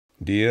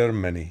Dear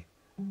Minnie,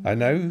 I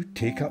now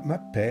take up my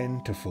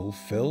pen to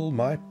fulfil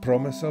my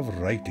promise of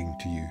writing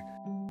to you.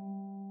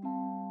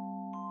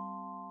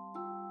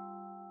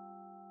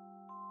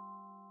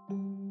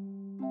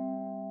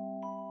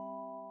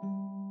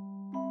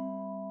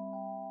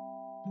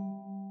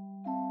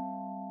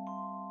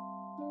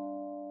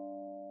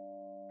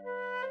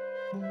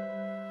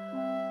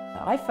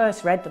 I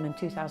first read them in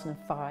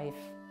 2005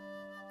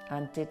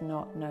 and did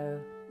not know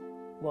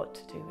what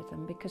to do with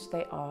them because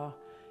they are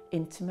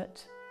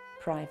intimate,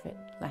 private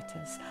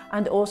letters,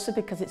 and also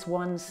because it's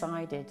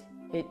one-sided.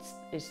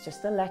 It's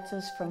just the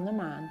letters from the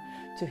man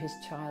to his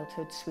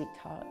childhood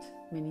sweetheart,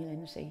 Minnie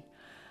Lindsay.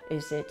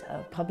 Is it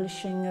a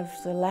publishing of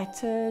the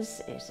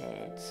letters? Is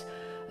it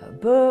a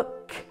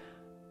book?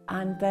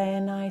 And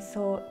then I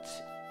thought,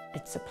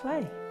 it's a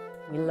play.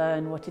 We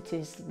learn what it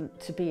is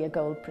to be a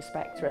gold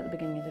prospector at the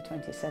beginning of the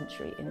 20th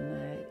century in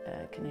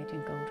the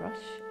Canadian gold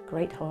rush.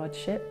 Great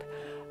hardship,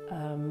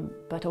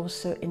 but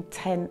also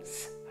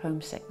intense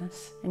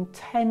homesickness,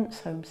 intense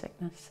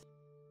homesickness.